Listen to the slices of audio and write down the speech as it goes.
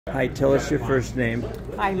Hi, tell us your first name.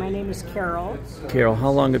 Hi, my name is Carol. Carol, how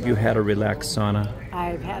long have you had a Relax Sauna?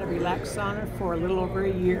 I've had a Relax Sauna for a little over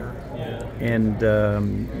a year. And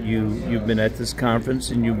you've been at this conference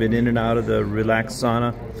and you've been in and out of the Relax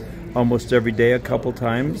Sauna almost every day, a couple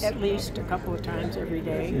times? At least a couple of times every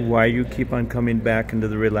day. Why you keep on coming back into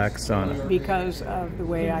the Relax Sauna? Because of the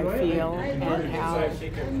way I feel and how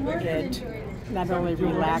it not only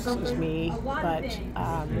relaxes me, but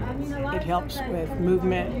it helps with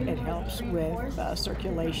movement, it helps with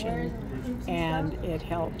circulation, and it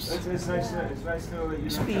helps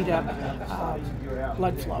speed up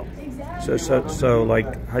blood flow. So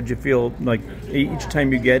like, how'd you feel, like, each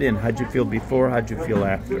time you get in, how'd you feel before, how'd you feel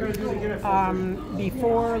after?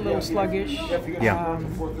 Before, a little sluggish. Yeah.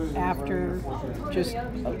 After, just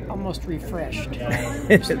almost refreshed,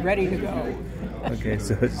 just ready to go. Okay,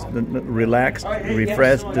 so it's relaxed,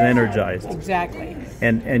 refreshed, and energized. Exactly.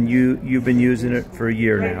 And you've been using it for a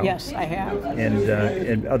year now. Yes, I have.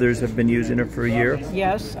 And others have been using it for a year.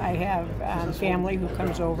 Yes, I have family who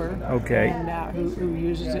comes over. Okay. And who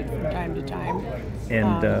uses it from time to time.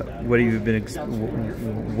 And what have you been?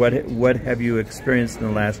 What have you experienced in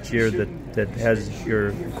the last year that has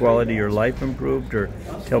your quality of your life improved? Or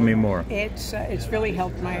tell me more. It's really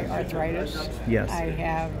helped my arthritis. Yes. I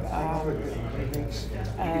have.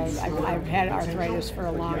 I've had arthritis for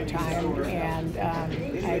a long time, and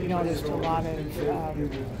I've noticed a lot of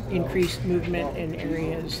increased movement in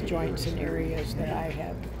areas, joints in areas that I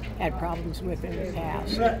have had problems with in the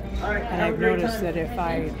past. And I've noticed that if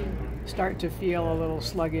I start to feel a little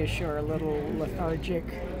sluggish or a little lethargic,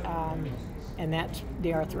 and that's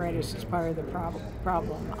the arthritis is part of the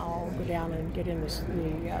problem, I'll go down and get in the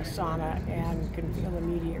sauna and can feel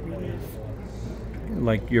immediate relief.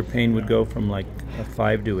 Like your pain would go from like a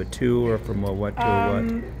 5 to a 2, or from a what to a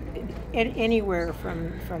what? Anywhere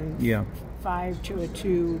from yeah. 5 to a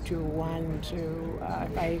 2 to a 1 to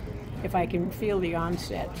if I can feel the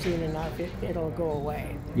onset soon enough, it'll go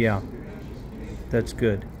away. Yeah, that's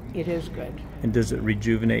good. It is good. And does it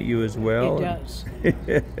rejuvenate you as well? It does.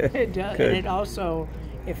 It does. Good. And it also,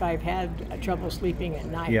 if I've had trouble sleeping at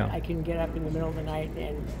night, yeah. I can get up in the middle of the night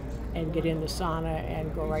and get in the sauna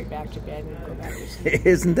and go right back to bed and go back to sleep.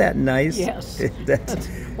 Isn't that nice? Yes. That's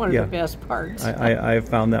one of the best parts. I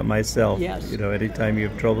found that myself. Yes. You know, anytime you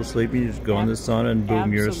have trouble sleeping, you just go in the sauna and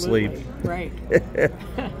boom, you're asleep. Right.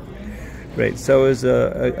 Right. So it was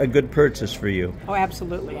a good purchase for you. Oh,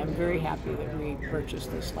 absolutely. I'm very happy that we purchased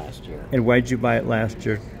this last year. And why did you buy it last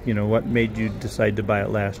year? You know, what made you decide to buy it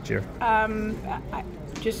last year?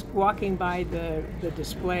 Just walking by the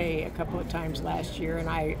display a couple of times last year, and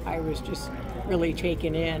I was just really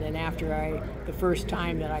taken in. And after the first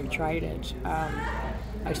time that I tried it,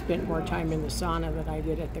 I spent more time in the sauna than I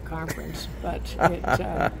did at the conference. But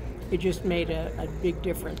it just made a big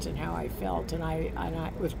difference in how I felt. And I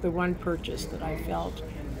was the one purchase that I felt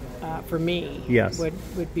for me yes.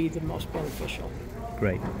 would be the most beneficial.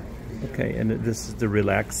 Great. Okay, and this is the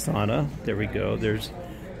Relax Sauna. There we go. There's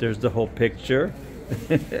the whole picture.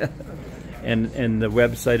 and the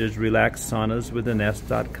website is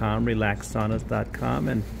relaxsaunas.com, relaxsaunas.com.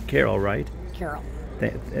 And Carol, right? Carol.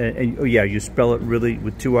 And oh yeah, you spell it really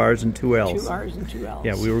with 2 R's and 2 L's. 2 R's and 2 L's.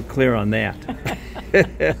 Yeah, we were clear on that.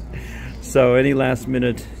 So any last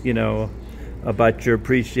minute, you know, about your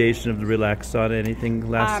appreciation of the Relax Sauna, anything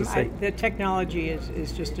last to say? The technology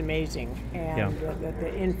is just amazing, and yeah.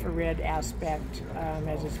 the infrared aspect,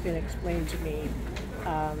 as it's been explained to me,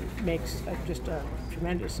 makes just a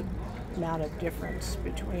tremendous amount of difference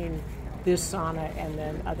between this sauna and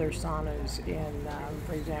then other saunas in,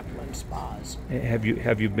 for example, in spas. Have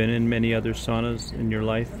you been in many other saunas in your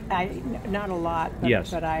life? Not a lot, but,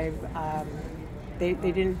 yes. But I've they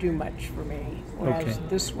didn't do much for me, whereas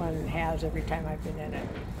this one has every time I've been in it.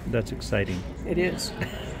 That's exciting. It is.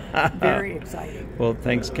 Very exciting. Well,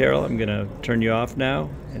 thanks, Carol. I'm going to turn you off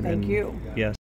now. Thank you. Yes.